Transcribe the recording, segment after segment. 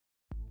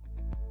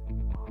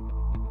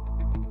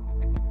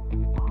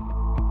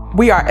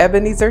We are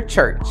Ebenezer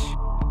Church.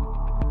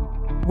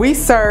 We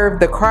serve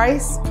the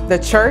Christ, the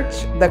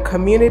church, the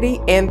community,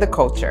 and the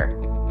culture.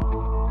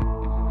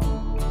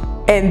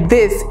 And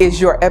this is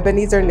your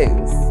Ebenezer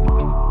News.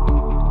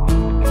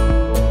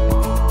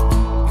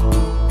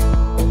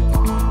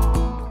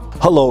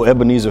 Hello,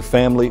 Ebenezer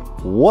family.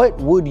 What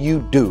would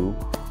you do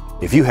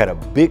if you had a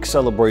big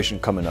celebration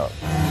coming up?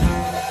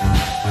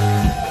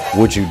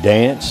 Would you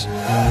dance?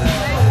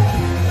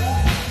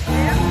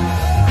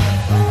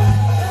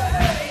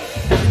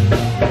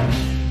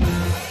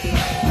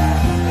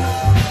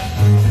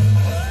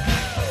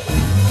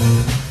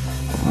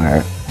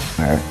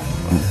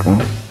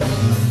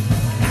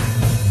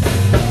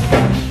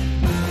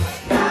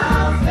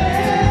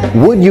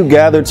 Would you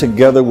gather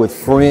together with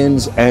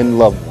friends and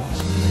loved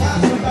ones?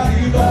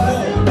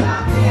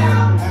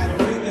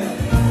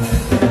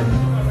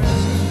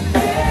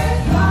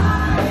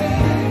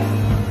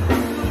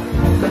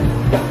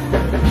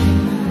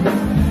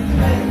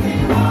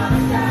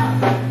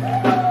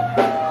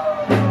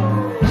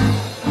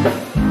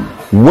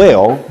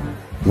 Well,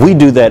 we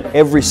do that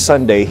every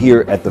Sunday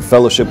here at the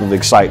Fellowship of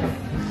Excitement,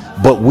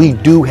 but we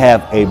do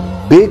have a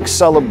big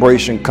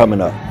celebration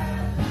coming up.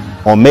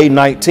 On May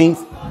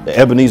 19th, the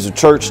Ebenezer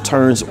Church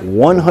turns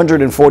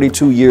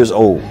 142 years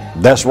old.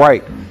 That's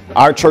right,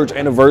 our church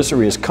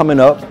anniversary is coming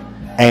up,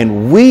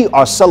 and we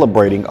are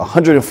celebrating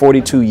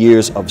 142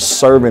 years of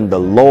serving the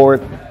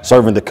Lord,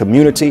 serving the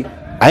community,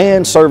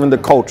 and serving the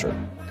culture.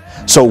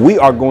 So we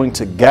are going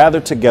to gather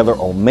together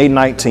on May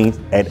 19th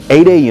at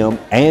 8 a.m.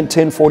 and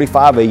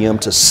 10:45 a.m.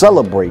 to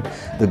celebrate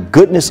the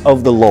goodness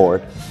of the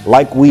Lord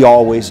like we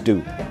always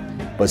do.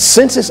 But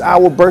since it's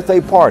our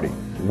birthday party,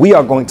 we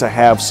are going to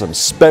have some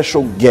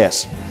special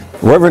guests.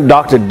 Reverend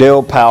Dr.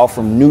 Dale Powell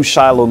from New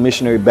Shiloh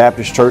Missionary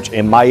Baptist Church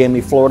in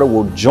Miami, Florida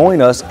will join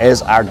us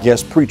as our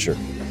guest preacher.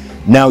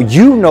 Now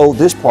you know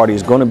this party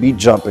is going to be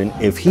jumping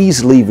if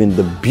he's leaving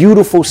the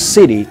beautiful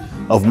city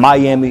of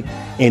Miami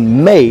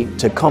in May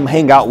to come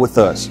hang out with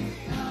us.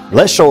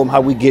 Let's show him how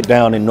we get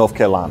down in North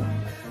Carolina.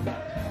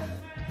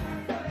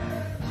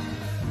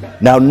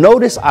 Now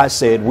notice I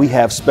said we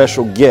have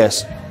special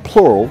guests,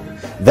 plural.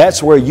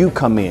 That's where you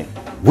come in.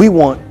 We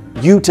want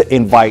you to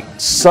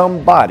invite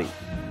somebody.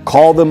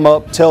 Call them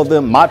up, tell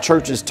them my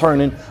church is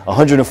turning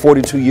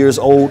 142 years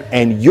old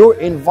and you're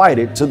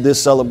invited to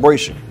this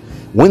celebration.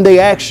 When they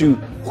ask you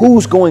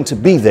who's going to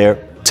be there,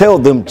 tell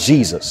them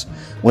Jesus.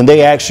 When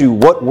they ask you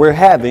what we're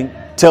having,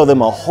 tell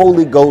them a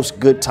Holy Ghost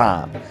good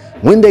time.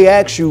 When they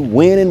ask you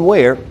when and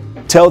where,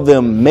 tell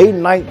them May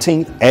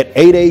 19th at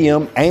 8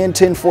 a.m. and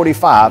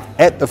 10:45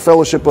 at the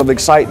Fellowship of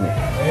Excitement.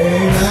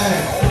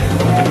 Amen.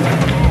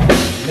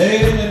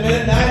 Late in the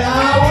midnight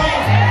hour,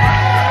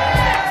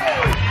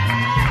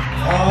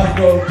 God's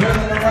going to turn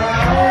it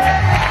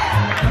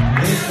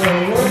around. He's going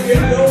to work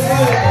in your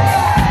favor.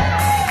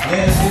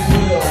 Yes, He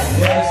will.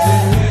 Yes, He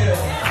will.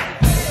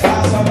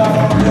 Find somebody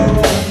on your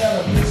road and tell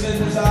them, you send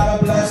this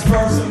out a blessed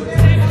person.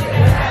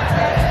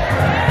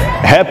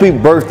 Happy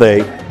birthday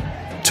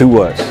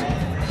to us.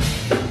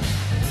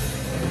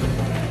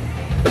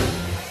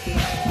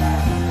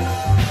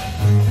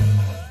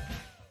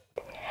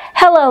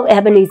 Hello,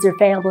 Ebenezer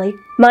family.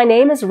 My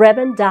name is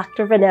Reverend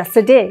Dr.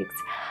 Vanessa Diggs.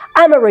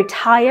 I'm a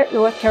retired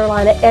North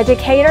Carolina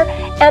educator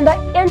and the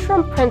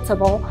interim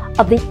principal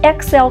of the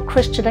Excel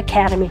Christian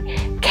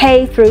Academy,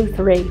 K through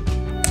 3.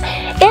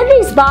 In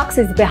these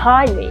boxes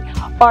behind me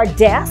are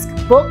desks,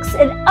 books,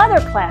 and other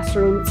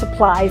classroom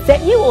supplies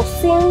that you will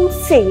soon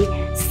see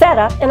set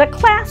up in a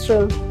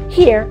classroom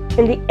here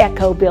in the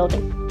Echo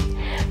building.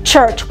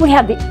 Church, we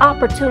have the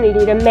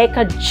opportunity to make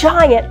a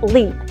giant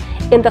leap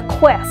in the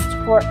quest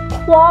for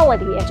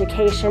quality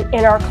education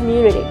in our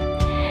community.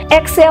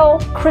 Excel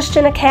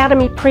Christian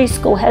Academy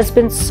Preschool has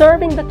been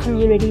serving the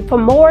community for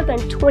more than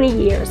 20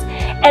 years,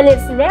 and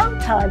it's now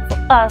time for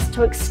us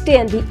to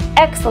extend the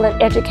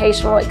excellent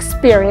educational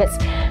experience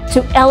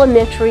to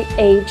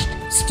elementary-aged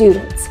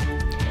students.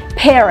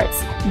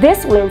 Parents,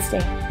 this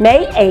Wednesday,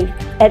 May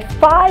 8th at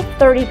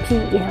 5:30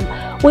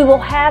 p.m., we will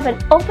have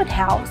an open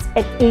house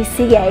at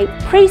ECA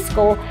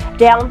Preschool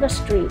down the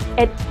street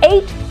at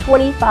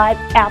 825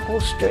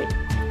 Apple Street.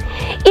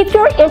 If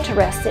you're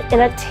interested in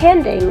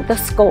attending the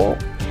school,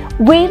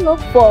 we look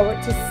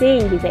forward to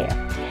seeing you there,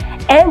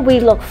 and we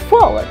look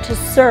forward to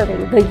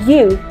serving the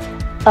youth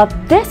of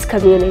this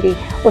community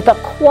with a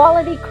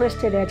quality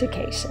Christian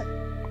education.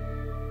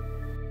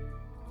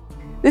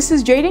 This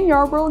is Jaden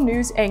Yarborough,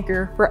 news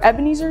anchor for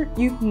Ebenezer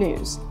Youth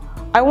News.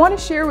 I want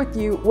to share with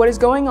you what is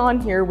going on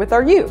here with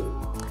our youth.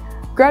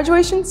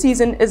 Graduation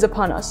season is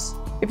upon us.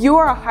 If you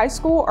are a high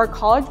school or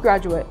college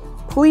graduate,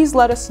 please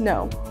let us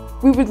know.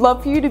 We would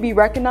love for you to be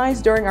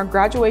recognized during our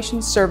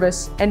graduation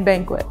service and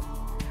banquet.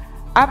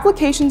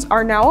 Applications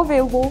are now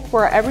available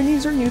for our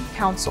Ebenezer Youth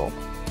Council.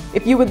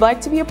 If you would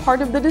like to be a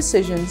part of the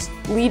decisions,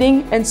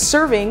 leading, and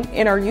serving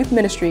in our youth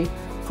ministry,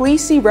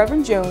 please see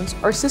Reverend Jones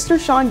or Sister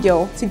Sean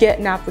Gill to get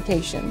an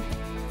application.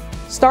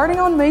 Starting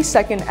on May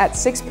 2nd at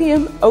 6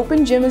 p.m.,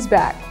 Open Gym is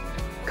back.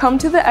 Come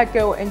to the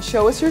Echo and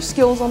show us your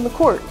skills on the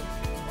court.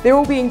 There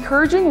will be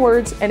encouraging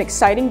words and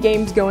exciting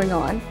games going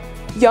on.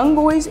 Young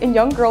boys and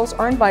young girls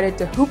are invited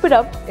to hoop it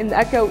up in the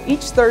Echo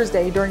each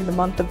Thursday during the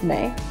month of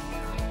May.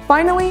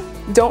 Finally,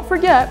 don't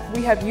forget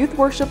we have youth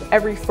worship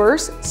every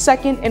first,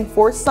 second, and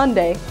fourth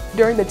Sunday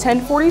during the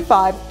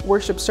 10:45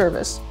 worship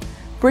service.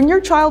 Bring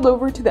your child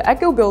over to the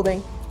Echo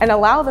building and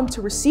allow them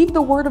to receive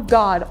the Word of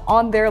God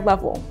on their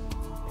level.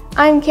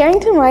 I'm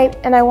Carrington White,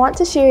 and I want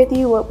to share with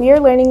you what we are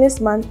learning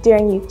this month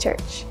during Youth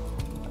Church.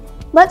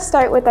 Let's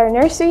start with our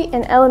nursery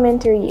and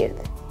elementary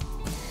youth.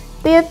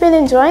 They have been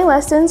enjoying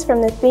lessons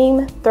from the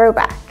theme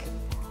Throwback.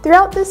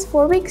 Throughout this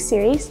 4-week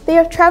series, they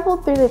have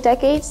traveled through the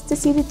decades to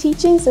see the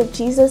teachings of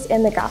Jesus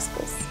and the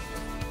Gospels.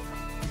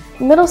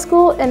 Middle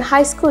school and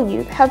high school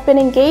youth have been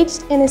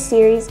engaged in a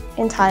series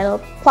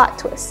entitled Plot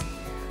Twists,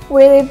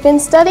 where they've been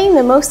studying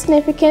the most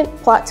significant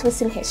plot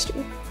twists in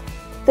history,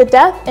 the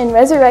death and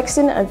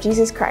resurrection of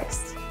Jesus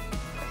Christ.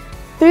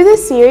 Through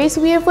this series,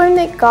 we have learned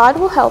that God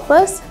will help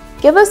us,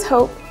 give us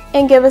hope,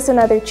 and give us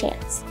another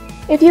chance.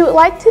 If you would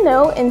like to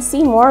know and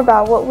see more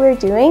about what we're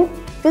doing,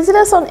 visit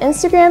us on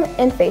Instagram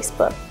and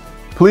Facebook.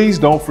 Please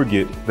don't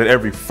forget that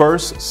every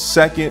first,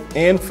 second,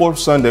 and fourth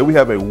Sunday, we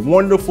have a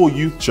wonderful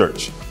youth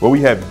church where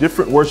we have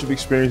different worship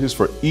experiences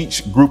for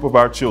each group of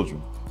our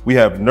children. We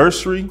have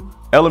nursery,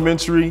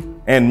 elementary,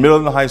 and middle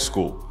and high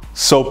school.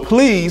 So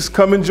please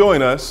come and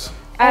join us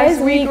As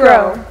we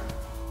grow.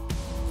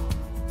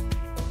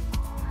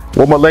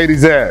 Where my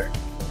ladies at?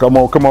 Come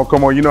on, come on,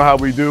 come on. You know how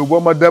we do.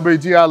 Where my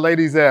WGI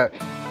ladies at?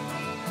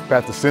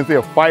 Pastor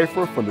Cynthia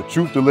Pfeiffer from the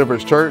Truth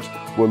Deliverance Church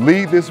will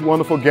lead this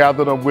wonderful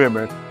gathering of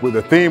women with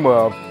the theme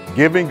of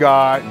Giving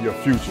God Your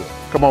Future.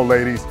 Come on,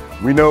 ladies.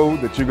 We know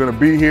that you're going to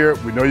be here.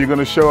 We know you're going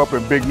to show up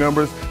in big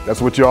numbers. That's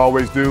what you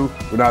always do.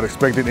 We're not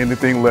expecting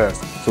anything less.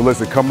 So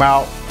listen, come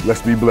out.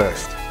 Let's be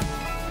blessed.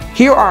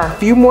 Here are a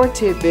few more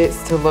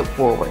tidbits to look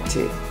forward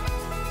to.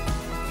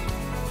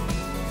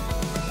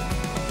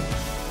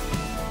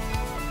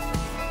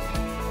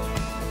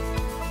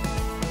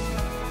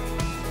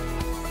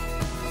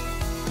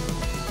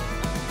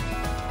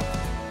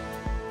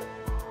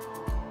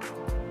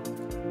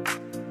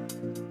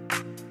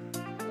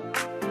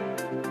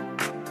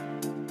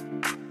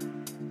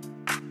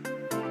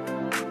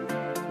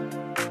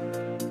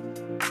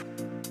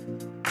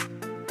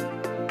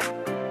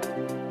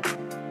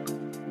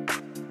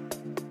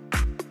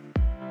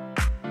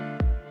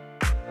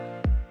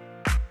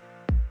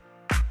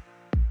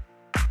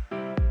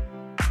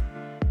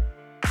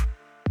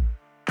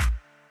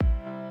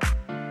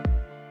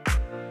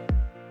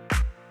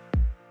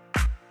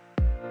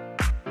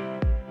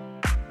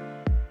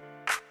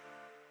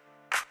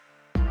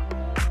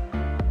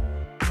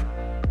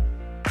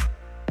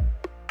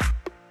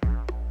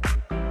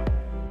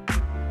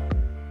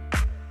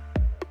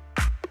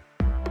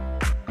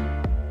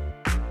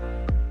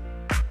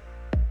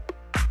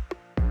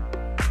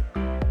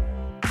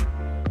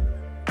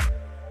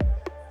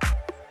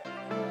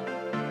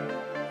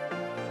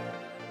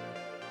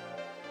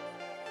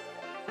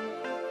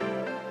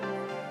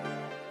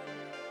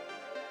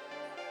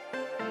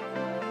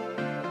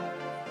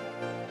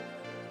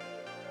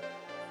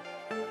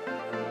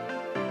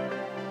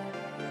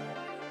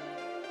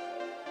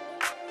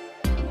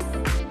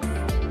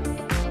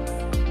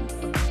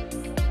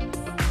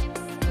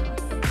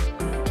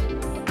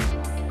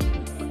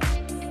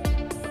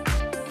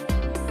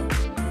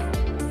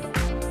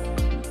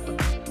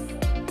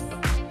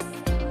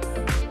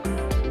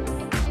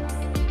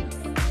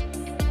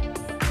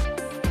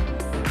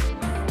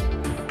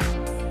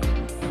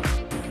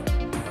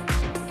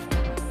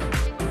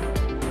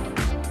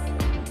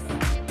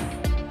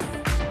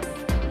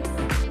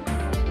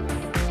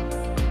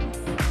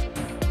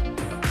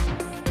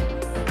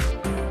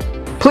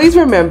 Please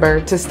remember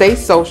to stay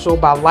social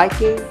by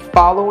liking,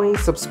 following,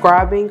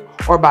 subscribing,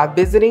 or by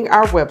visiting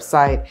our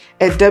website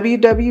at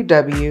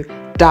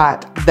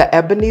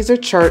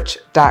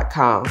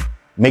www.theebenezerchurch.com.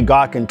 May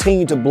God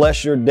continue to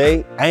bless your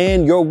day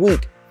and your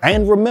week.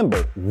 And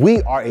remember,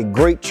 we are a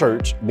great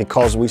church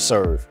because we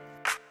serve.